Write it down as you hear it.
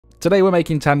Today we're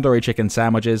making tandoori chicken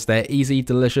sandwiches. They're easy,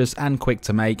 delicious and quick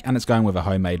to make, and it's going with a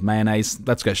homemade mayonnaise.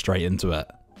 Let's get straight into it.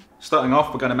 Starting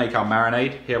off, we're going to make our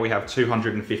marinade. Here we have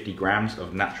 250 grams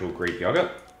of natural Greek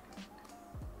yogurt.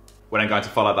 We're then going to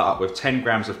follow that up with 10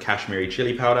 grams of Kashmiri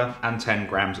chili powder and 10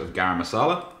 grams of garam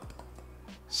masala,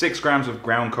 6 grams of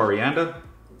ground coriander,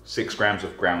 6 grams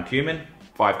of ground cumin,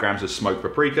 5 grams of smoked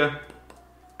paprika,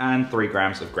 and 3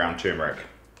 grams of ground turmeric.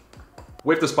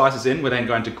 With the spices in, we're then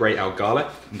going to grate our garlic.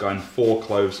 I'm going 4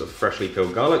 cloves of freshly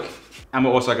peeled garlic, and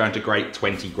we're also going to grate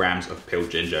 20 grams of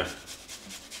peeled ginger.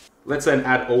 Let's then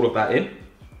add all of that in.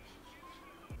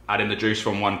 Add in the juice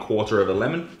from 1/4 of a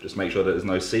lemon, just make sure that there's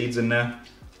no seeds in there.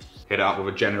 Hit it up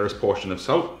with a generous portion of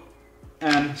salt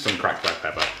and some cracked black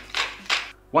pepper.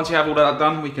 Once you have all that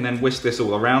done, we can then whisk this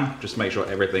all around, just make sure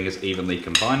everything is evenly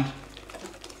combined.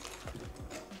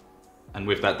 And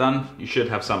with that done, you should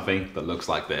have something that looks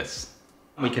like this.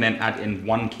 We can then add in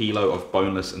 1 kilo of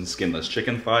boneless and skinless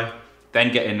chicken thigh.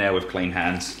 Then get in there with clean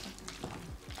hands.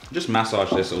 Just massage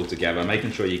this all together,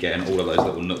 making sure you're getting all of those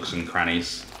little nooks and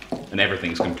crannies and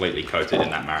everything's completely coated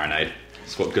in that marinade.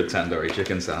 That's what good tandoori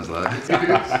chicken sounds like.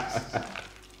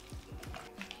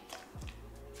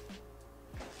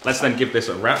 Let's then give this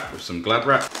a wrap with some Glad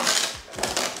wrap.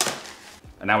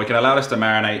 And now we can allow this to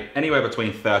marinate anywhere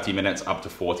between 30 minutes up to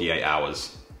 48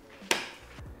 hours.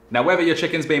 Now, whether your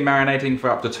chicken's been marinating for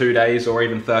up to 2 days or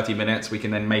even 30 minutes, we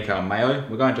can then make our mayo.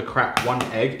 We're going to crack 1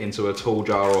 egg into a tall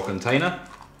jar or container.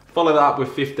 Follow that up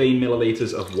with 15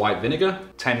 milliliters of white vinegar,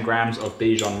 10 grams of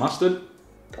Dijon mustard,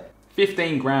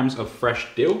 15 grams of fresh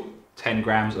dill, 10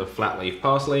 grams of flat leaf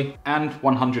parsley, and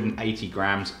 180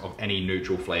 grams of any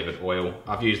neutral flavored oil.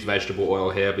 I've used vegetable oil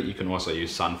here, but you can also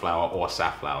use sunflower or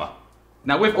safflower.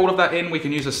 Now with all of that in, we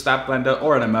can use a stab blender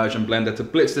or an immersion blender to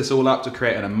blitz this all up to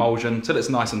create an emulsion till it's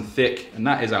nice and thick, and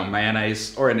that is our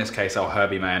mayonnaise, or in this case our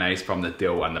herby mayonnaise from the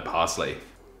dill and the parsley.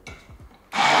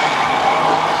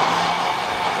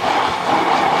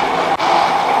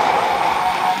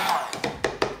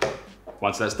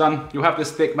 Once that's done, you'll have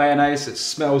this thick mayonnaise. It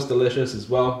smells delicious as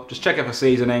well. Just check it for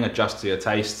seasoning, adjust to your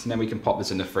taste, and then we can pop this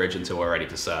in the fridge until we're ready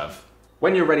to serve.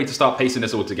 When you're ready to start piecing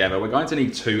this all together, we're going to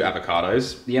need 2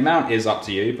 avocados. The amount is up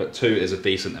to you, but 2 is a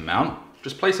decent amount.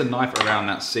 Just place a knife around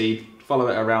that seed, follow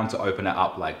it around to open it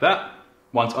up like that.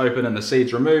 Once open and the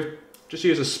seed's removed, just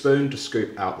use a spoon to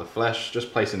scoop out the flesh,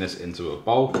 just placing this into a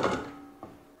bowl.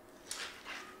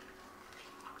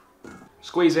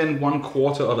 Squeeze in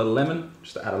 1/4 of a lemon,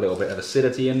 just to add a little bit of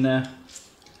acidity in there.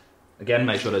 Again,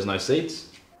 make sure there's no seeds.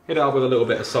 Hit it up with a little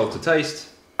bit of salt to taste,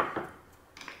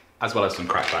 as well as some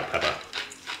cracked black pepper.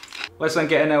 Let's then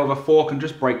get in there with a fork and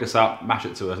just break this up, mash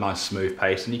it to a nice smooth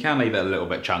paste, and you can leave it a little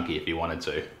bit chunky if you wanted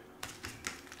to.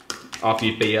 After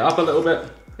you beat it up a little bit,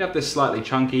 you have this slightly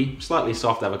chunky, slightly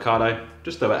soft avocado.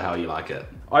 Just do it how you like it.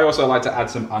 I also like to add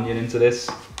some onion into this.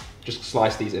 Just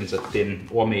slice these into thin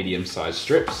or medium sized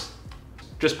strips.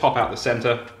 Just pop out the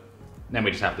center, and then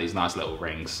we just have these nice little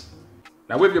rings.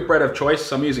 Now with your bread of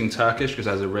choice, I'm using Turkish because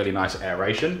it has a really nice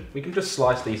aeration. We can just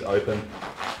slice these open.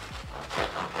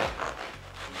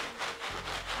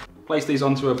 Place these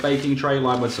onto a baking tray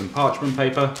lined with some parchment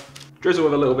paper. Drizzle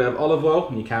with a little bit of olive oil,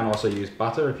 and you can also use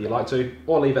butter if you like to,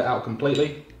 or leave it out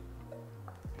completely.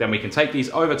 Then we can take these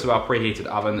over to our preheated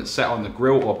oven that's set on the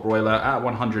grill or broiler at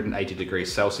 180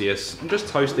 degrees Celsius, and just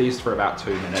toast these for about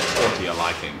 2 minutes or to your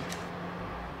liking.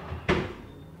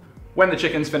 When the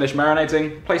chicken's finished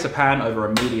marinating, place a pan over a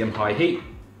medium-high heat.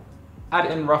 Add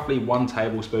in roughly 1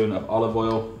 tablespoon of olive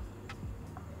oil.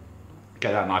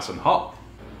 Get that nice and hot.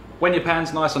 When your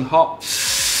pan's nice and hot,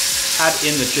 add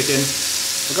in the chicken.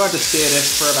 We're going to sear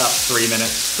this for about 3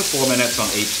 minutes to 4 minutes on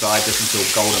each side, just until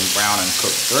golden brown and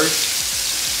cooked through.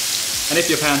 And if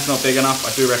your pan's not big enough,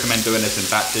 I do recommend doing this in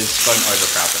batches. Don't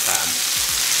overcrowd the pan.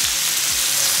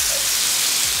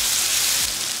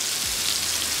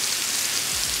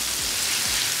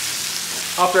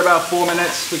 After about 4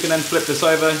 minutes, we can then flip this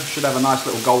over. Should have a nice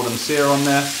little golden sear on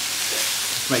there.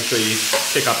 Just make sure you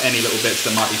pick up any little bits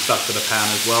that might be stuck to the pan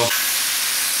as well.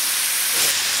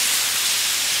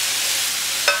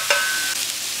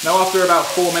 Now after about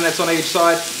 4 minutes on each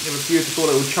side, you have a beautiful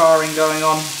little charring going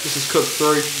on. This is cooked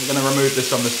through. We're going to remove this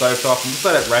from the stove top and just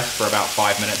let it rest for about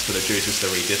 5 minutes for the juices to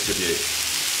redistribute.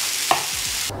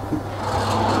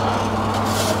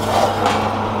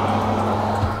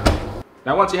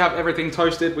 Now once you have everything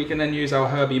toasted, we can then use our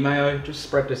herby mayo. Just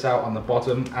spread this out on the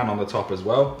bottom and on the top as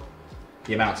well.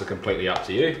 The amounts are completely up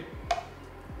to you.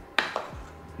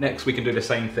 Next we can do the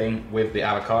same thing with the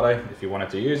avocado if you wanted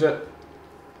to use it.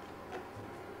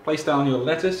 Place down your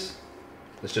lettuce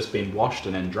that's just been washed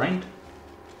and then drained.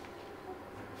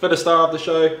 For the star of the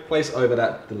show, place over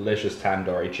that delicious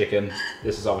tandoori chicken.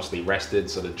 This is obviously rested,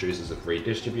 so the juices have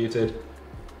redistributed.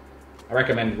 I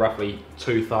recommend roughly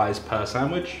 2 thighs per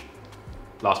sandwich.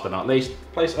 Last but not least,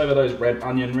 place over those red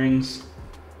onion rings.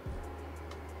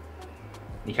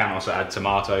 You can also add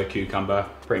tomato, cucumber,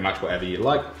 pretty much whatever you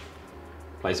like.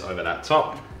 Place over that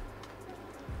top.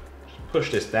 Just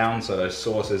push this down so those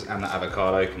sauces and the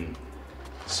avocado can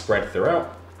spread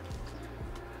throughout.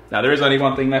 Now there is only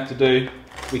one thing left to do.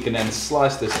 We can then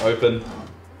slice this open.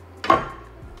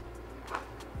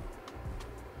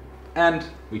 And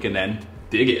we can then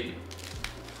dig in.